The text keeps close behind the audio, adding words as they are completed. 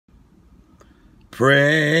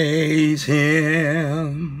Praise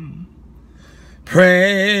him,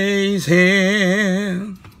 praise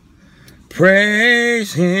him,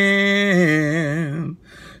 praise him,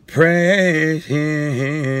 praise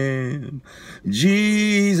him.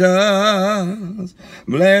 Jesus,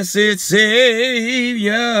 blessed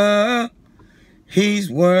Savior,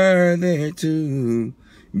 he's worthy to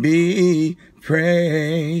be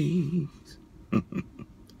praised.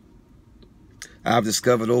 I've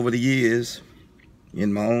discovered over the years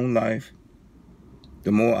in my own life,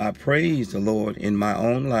 the more I praise the Lord in my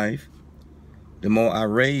own life, the more I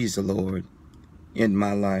raise the Lord in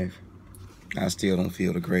my life. I still don't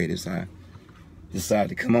feel the greatest. I decided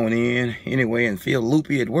to come on in anyway and feel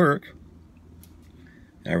loopy at work.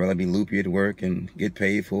 I'd rather be loopy at work and get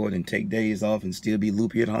paid for it and take days off and still be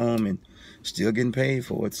loopy at home and still getting paid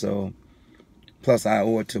for it. So, plus I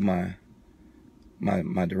owe it to my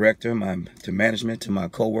director, to management, to my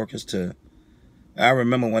co-workers. I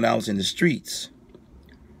remember when I was in the streets,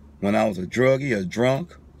 when I was a druggie, a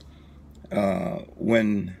drunk,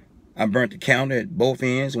 when I burnt the counter at both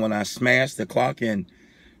ends, when I smashed the clock, and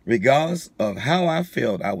regardless of how I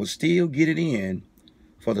felt, I would still get it in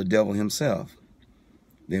for the devil himself.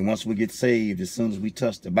 Then once we get saved, as soon as we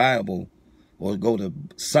touch the Bible or go to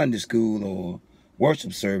Sunday school or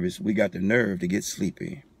worship service, we got the nerve to get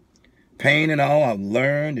sleepy. Pain and all, I've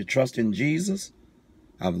learned to trust in Jesus.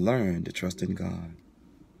 I've learned to trust in God.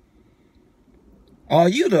 Are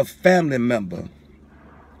you the family member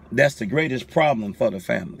that's the greatest problem for the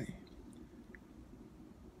family?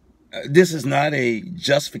 This is not a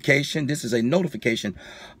justification. This is a notification.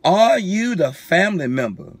 Are you the family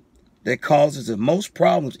member that causes the most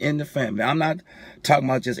problems in the family? I'm not talking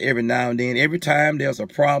about just every now and then. Every time there's a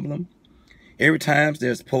problem, every time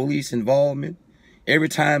there's police involvement, every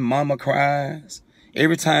time mama cries,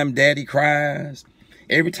 every time daddy cries,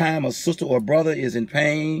 every time a sister or brother is in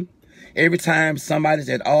pain, every time somebody's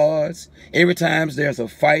at odds, every time there's a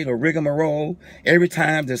fight or rigmarole, every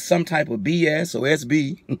time there's some type of BS or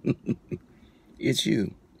SB, it's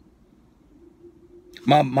you.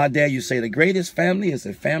 My dad used to say the greatest family is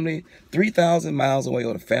the family 3,000 miles away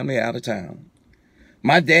or the family out of town.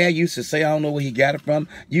 My dad used to say, I don't know where he got it from,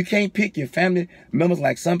 you can't pick your family members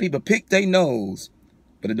like some people pick their nose,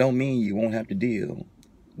 but it don't mean you won't have to deal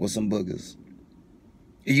with some boogers.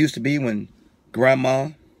 It used to be when grandma,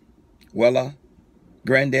 Wella,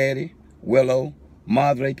 granddaddy, Willow,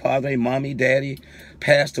 madre, padre, mommy, daddy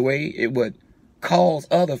passed away, it would cause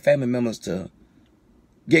other family members to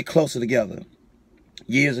get closer together.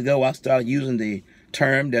 Years ago, I started using the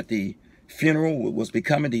term that the funeral was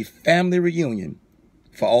becoming the family reunion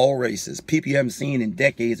for all races. People you haven't seen in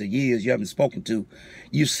decades or years, you haven't spoken to.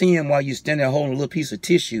 You see them while you're standing there holding a little piece of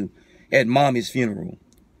tissue at mommy's funeral,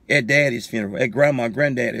 at daddy's funeral, at grandma,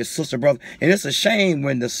 granddad, at sister, brother. And it's a shame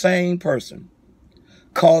when the same person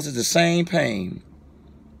causes the same pain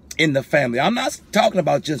in the family. I'm not talking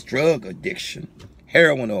about just drug addiction,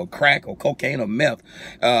 heroin or crack or cocaine or meth.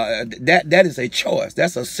 That is a choice.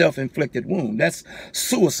 That's a self-inflicted wound. That's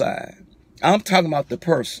suicide. I'm talking about the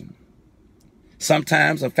person.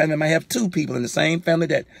 Sometimes a family might have two people in the same family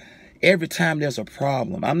that every time there's a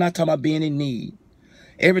problem, I'm not talking about being in need.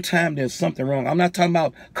 Every time there's something wrong, I'm not talking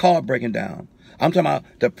about car breaking down. I'm talking about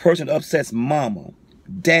the person that upsets mama,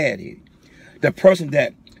 daddy. The person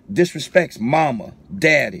that disrespects mama,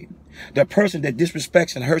 daddy. The person that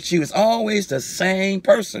disrespects and hurts you is always the same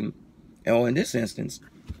person. Or in this instance,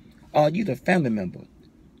 are you the family member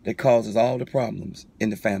that causes all the problems in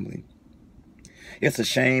the family? It's a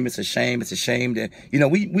shame, it's a shame, it's a shame that,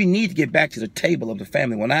 we need to get back to the table of the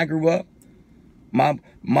family. When I grew up, my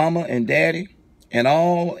mama and daddy and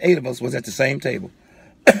all 8 of us was at the same table.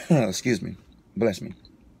 Excuse me. Bless me.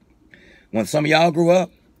 When some of y'all grew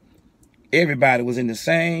up, everybody was in the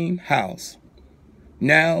same house.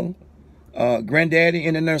 Now, granddaddy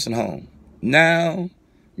in a nursing home. Now,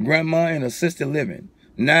 grandma in assisted living.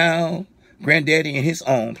 Now, granddaddy in his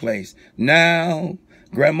own place. Now,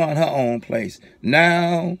 grandma in her own place.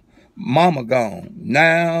 Now, mama gone.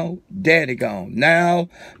 Now, daddy gone. Now,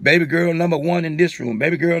 baby girl number 1 in this room.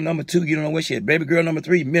 Baby girl number 2, you don't know where she is. Baby girl number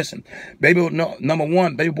 3 missing. Baby boy number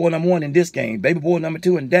 1 in this game. Baby boy number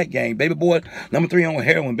 2 in that game. Baby boy number 3 on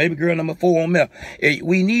heroin. Baby girl number 4 on meth.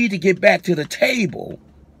 We need to get back to the table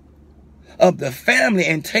of the family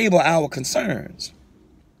and table our concerns.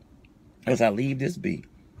 As I leave this be,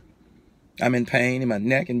 I'm in pain in my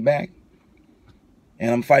neck and back. And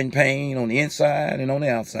I'm fighting pain on the inside and on the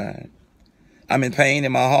outside. I'm in pain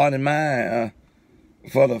in my heart and mind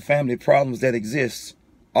for the family problems that exist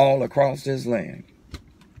all across this land.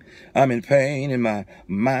 I'm in pain in my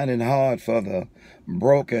mind and heart for the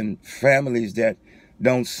broken families that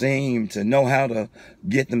don't seem to know how to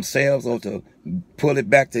get themselves or to pull it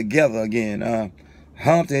back together again.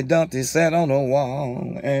 Humpty Dumpty sat on a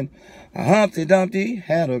wall, and Humpty Dumpty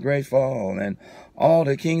had a great fall, and all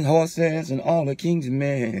the king's horses and all the king's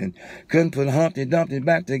men couldn't put Humpty Dumpty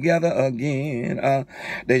back together again.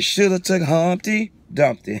 They should have took Humpty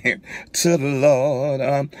Dumpty to the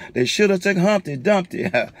Lord. They should have took Humpty Dumpty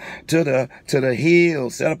to the hill,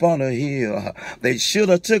 set up on the hill. They should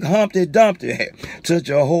have took Humpty Dumpty to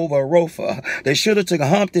Jehovah Rapha. They should have took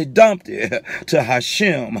Humpty Dumpty to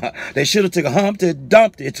Hashem. They should have took Humpty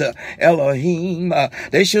Dumpty to Elohim.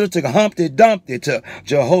 They should have took Humpty Dumpty to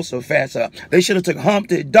Jehoshaphat. They should have took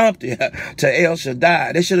Humpty Dumpty to El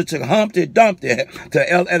Shaddai. They should have took Humpty Dumpty to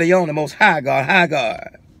El Elyon, the Most High God. High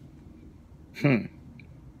God.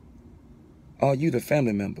 Are you the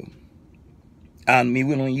family member? I mean,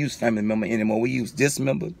 we don't use family member anymore. We use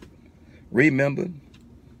dismember, remember,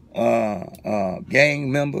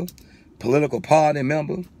 gang member, political party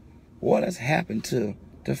member. What has happened to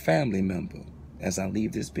the family member as I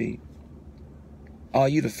leave this beat? Are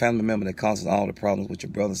you the family member that causes all the problems with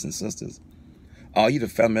your brothers and sisters? Are you the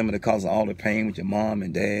family member that causes all the pain with your mom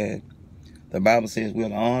and dad? The Bible says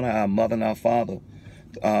we'll honor our mother and our father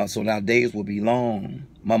so that our days will be long.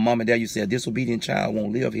 My mom and dad, you said, a disobedient child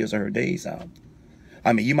won't live his or her days out.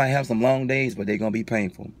 I mean, you might have some long days, but they're going to be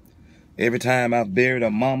painful. Every time I've buried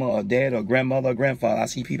a mama or dad or grandmother or grandfather, I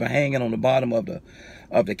see people hanging on the bottom of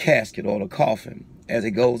the casket or the coffin as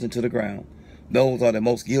it goes into the ground. Those are the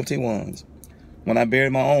most guilty ones. When I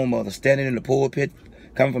buried my own mother, standing in the pulpit,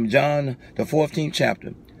 coming from John, the 14th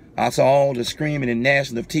chapter, I saw all the screaming and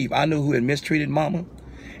gnashing of teeth. I knew who had mistreated mama,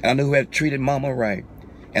 and I knew who had treated mama right.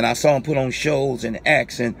 And I saw them put on shows and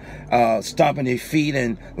acts and stomping their feet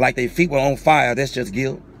and like their feet were on fire. That's just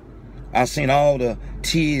guilt. I seen all the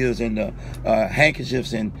tears and the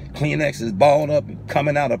handkerchiefs and Kleenexes balled up and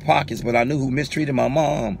coming out of pockets, but I knew who mistreated my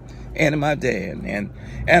mom and my dad.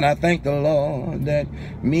 And I thank the Lord that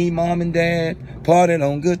me, mom, and dad parted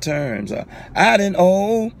on good terms. I didn't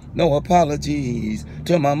owe no apologies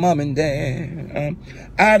to my mom and dad.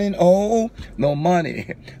 I didn't owe no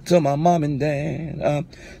money to my mom and dad.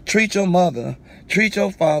 Treat your mother, treat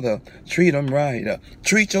your father, treat them right.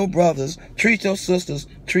 Treat your brothers, treat your sisters,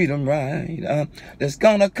 treat them right. There's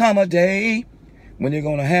gonna come a day when you're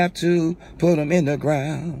gonna have to put them in the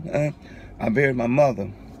ground. I buried my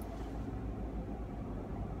mother.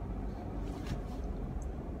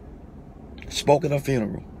 Spoke at her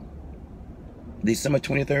funeral, December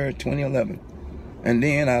 23rd, 2011. And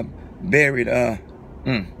then I buried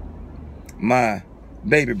my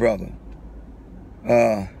baby brother,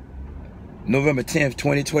 November 10th,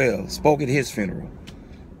 2012. Spoke at his funeral.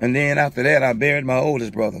 And then after that, I buried my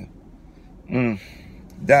oldest brother.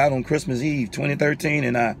 Died on Christmas Eve, 2013,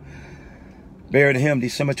 and I buried him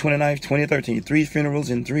December 29th, 2013. 3 funerals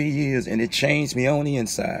in 3 years, and it changed me on the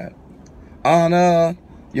inside. Honor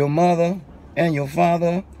your mother and your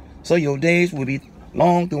father, so your days will be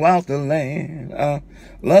long throughout the land.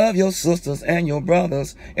 Love your sisters and your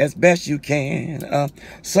brothers as best you can.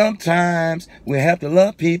 Sometimes we have to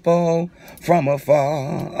love people from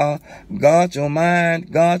afar. Guard your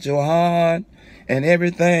mind, guard your heart, and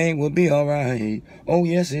everything will be all right. Oh,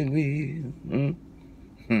 yes, it will.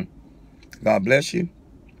 God bless you.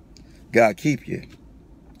 God keep you.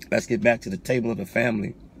 Let's get back to the table of the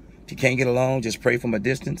family. If you can't get along, just pray from a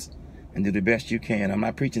distance and do the best you can. I'm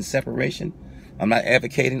not preaching separation. I'm not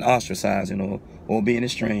advocating ostracizing or being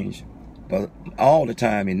estranged. But all the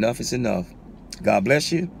time, enough is enough. God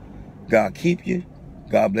bless you. God keep you.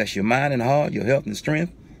 God bless your mind and heart, your health and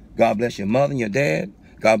strength. God bless your mother and your dad.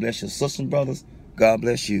 God bless your sisters and brothers. God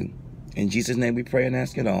bless you. In Jesus' name we pray and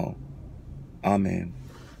ask it all. Amen.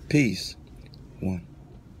 Peace. 1.